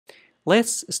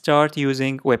Let's start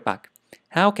using Webpack.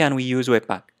 How can we use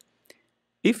Webpack?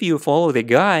 If you follow the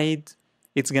guide,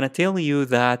 it's gonna tell you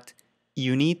that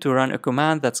you need to run a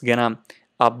command that's gonna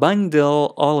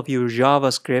bundle all of your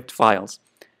JavaScript files.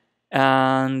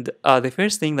 And the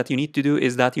first thing that you need to do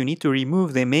is that you need to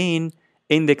remove the main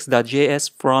index.js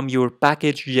from your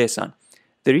package.json.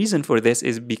 The reason for this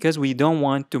is because we don't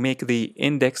want to make the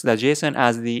index.json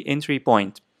as the entry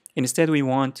point. Instead, we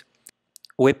want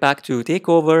Webpack to take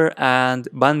over and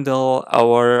bundle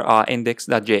our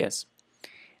index.js.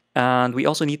 And we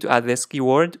also need to add this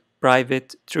keyword,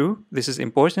 private true. This is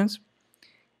important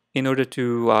in order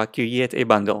to create a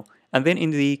bundle. And then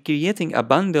in the creating a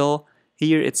bundle,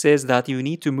 here it says that you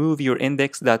need to move your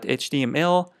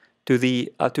index.html to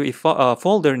a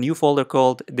folder, new folder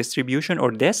called distribution,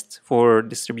 or dest for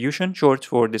distribution, short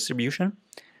for distribution.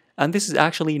 And this is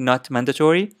actually not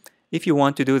mandatory. If you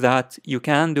want to do that, you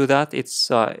can do that.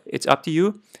 It's up to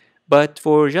you. But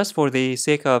just for the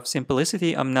sake of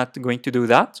simplicity, I'm not going to do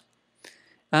that.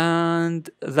 And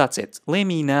that's it. Let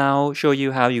me now show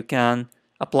you how you can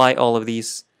apply all of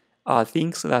these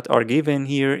things that are given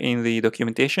here in the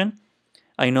documentation.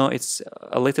 I know it's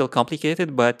a little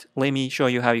complicated, but let me show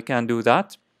you how you can do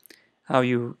that, how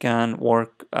you can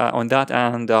work on that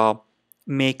and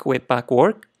make Webpack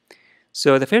work.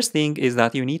 So the first thing is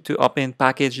that you need to open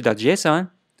package.json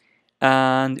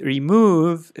and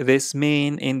remove this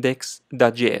main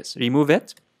index.js. Remove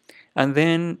it, and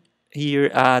then here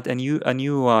add a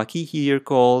new key here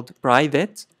called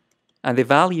private, and the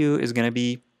value is going to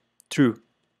be true,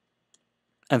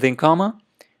 and then comma,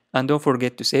 and don't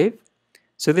forget to save.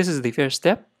 So this is the first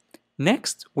step.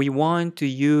 Next, we want to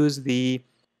use the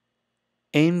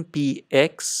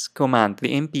npx command,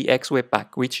 the npx webpack,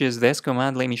 which is this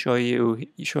command. Let me show you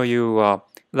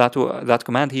that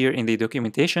command here in the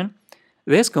documentation.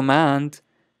 This command,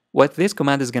 what this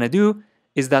command is going to do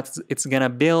is that it's going to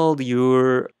build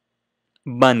your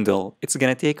bundle. It's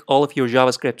going to take all of your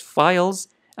JavaScript files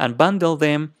and bundle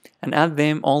them and add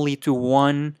them only to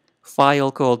one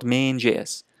file called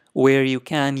main.js, where you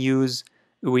can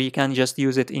just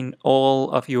use it in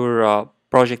all of your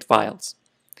project files.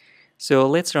 So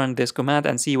let's run this command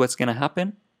and see what's going to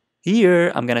happen.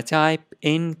 Here, I'm going to type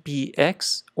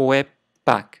npx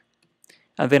webpack,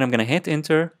 and then I'm going to hit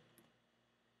enter.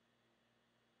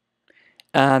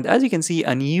 And as you can see,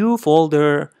 a new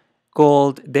folder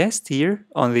called dest here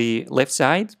on the left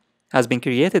side has been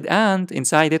created, and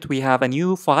inside it we have a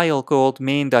new file called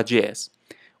main.js,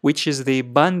 which is the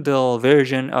bundle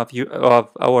version of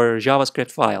our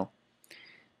JavaScript file.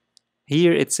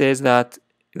 Here it says that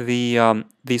the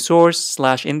source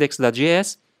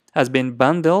 /index.js has been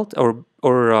bundled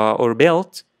or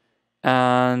built,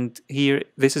 and here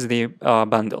this is the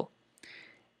bundle.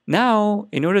 Now,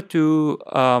 in order to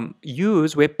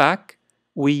use Webpack,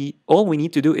 all we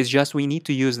need to do is we need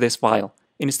to use this file.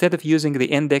 Instead of using the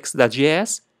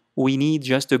index.js, we need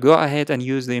just to go ahead and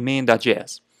use the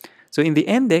main.js. So in the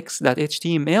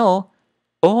index.html,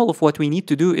 all of what we need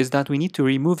to do is that we need to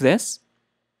remove this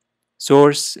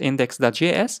source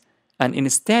index.js, and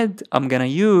instead I'm gonna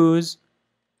use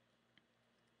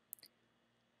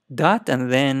dot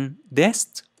and then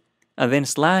dest and then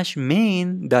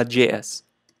 /main.js.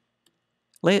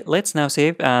 Let's now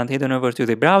save and head on over to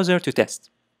the browser to test.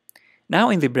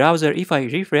 Now in the browser, if I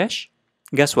refresh,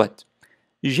 guess what?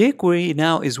 Jquery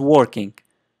now is working.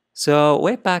 So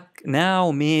Webpack now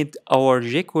made our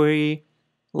Jquery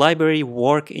library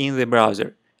work in the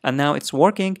browser. And now it's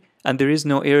working and there is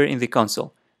no error in the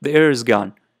console. The error is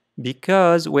gone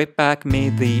because Webpack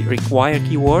made the required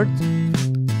keyword.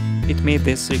 It made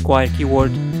this required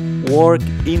keyword work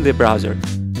in the browser.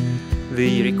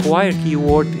 The required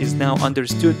keyword is now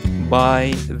understood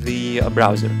by the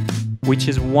browser, which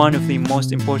is one of the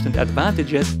most important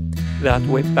advantages that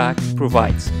Webpack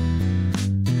provides.